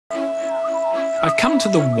I've come to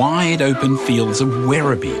the wide open fields of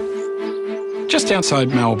Werribee, just outside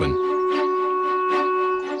Melbourne.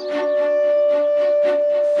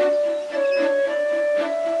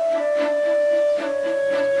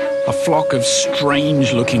 A flock of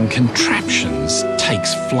strange-looking contraptions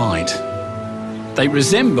takes flight. They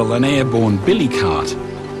resemble an airborne billy cart,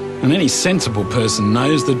 and any sensible person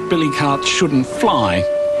knows that billy carts shouldn't fly.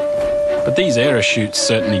 But these Aerochutes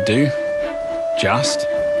certainly do. Just.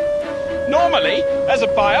 Normally, as a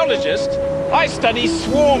biologist, I study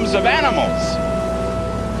swarms of animals.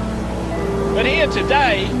 But here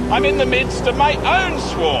today, I'm in the midst of my own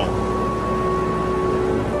swarm.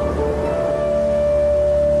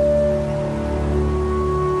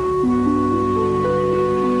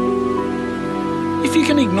 If you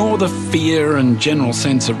can ignore the fear and general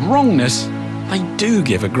sense of wrongness, they do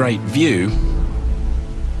give a great view.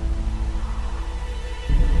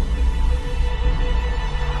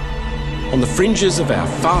 On the fringes of our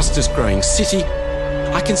fastest growing city,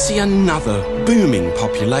 I can see another booming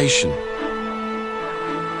population.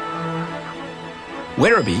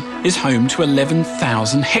 Werribee is home to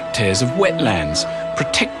 11,000 hectares of wetlands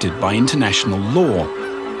protected by international law.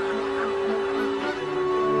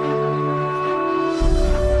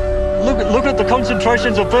 Look at the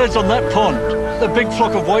concentrations of birds on that pond. The big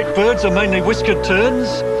flock of white birds are mainly whiskered terns.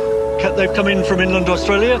 They've come in from inland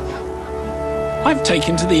Australia. I've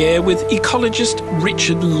taken to the air with ecologist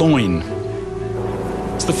Richard Loyne.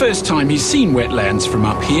 It's the first time he's seen wetlands from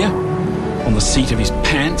up here, on the seat of his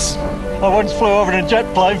pants. I once flew over in a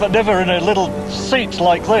jet plane, but never in a little seat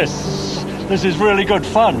like this. This is really good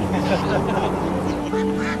fun.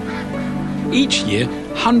 Each year,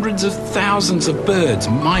 hundreds of thousands of birds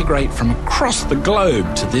migrate from across the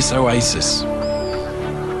globe to this oasis.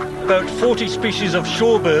 About 40 species of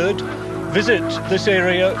shorebird visit this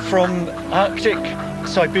area from Arctic,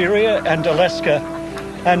 Siberia and Alaska.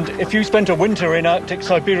 And if you spent a winter in Arctic,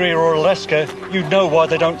 Siberia or Alaska, you'd know why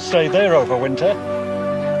they don't stay there over winter.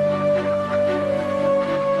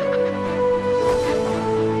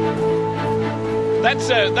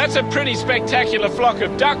 That's a pretty spectacular flock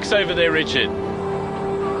of ducks over there, Richard.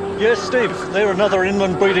 Yes, Steve, they're another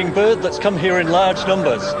inland breeding bird that's come here in large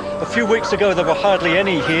numbers. A few weeks ago there were hardly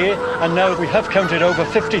any here, and now we have counted over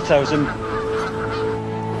 50,000.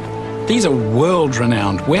 These are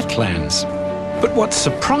world-renowned wetlands. But what's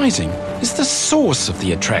surprising is the source of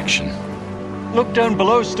the attraction. Look down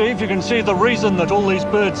below, Steve, you can see the reason that all these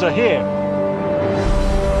birds are here.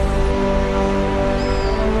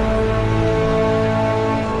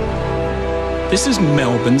 This is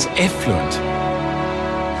Melbourne's effluent.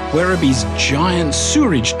 Werribee's giant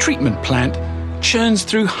sewerage treatment plant churns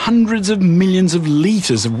through hundreds of millions of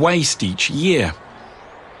litres of waste each year.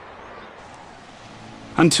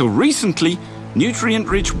 Until recently,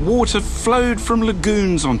 nutrient-rich water flowed from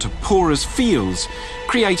lagoons onto porous fields,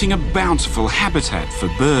 creating a bountiful habitat for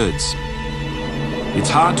birds. It's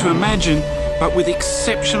hard to imagine, but with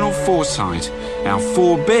exceptional foresight, our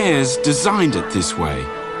forebears designed it this way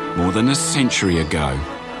more than a century ago.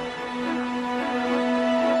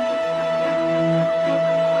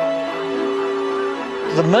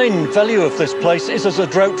 The main value of this place is as a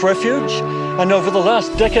drought refuge, and over the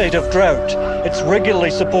last decade of drought, it's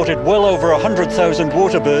regularly supported well over 100,000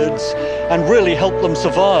 water birds and really helped them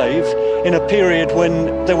survive in a period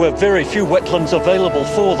when there were very few wetlands available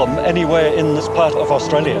for them anywhere in this part of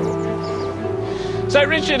Australia. So,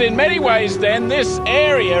 Richard, in many ways, then, this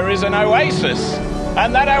area is an oasis,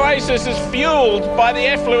 and that oasis is fueled by the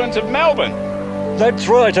effluent of Melbourne. That's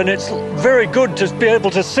right, and it's very good to be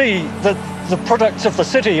able to see that the products of the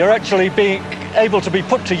city are actually being able to be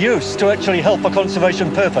put to use to actually help a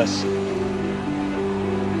conservation purpose.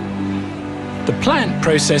 The plant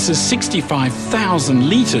processes 65,000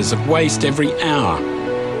 litres of waste every hour.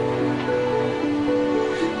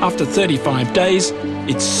 After 35 days,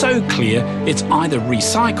 it's so clear it's either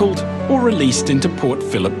recycled or released into Port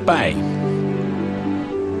Phillip Bay.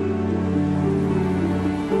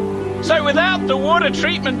 So without the water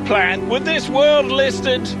treatment plant, would this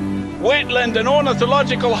world-listed wetland and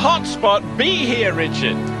ornithological hotspot be here,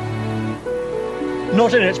 Richard?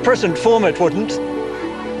 Not in its present form, it wouldn't.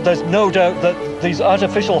 There's no doubt that these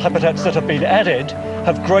artificial habitats that have been added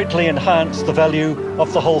have greatly enhanced the value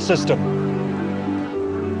of the whole system.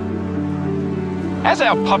 As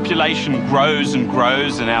our population grows and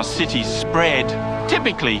grows and our cities spread,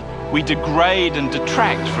 typically we degrade and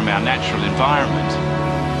detract from our natural environment.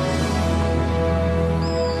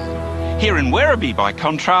 Here in Werribee, by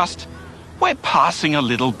contrast, we're passing a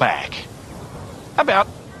little back. About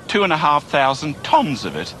 2,500 tonnes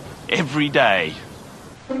of it every day.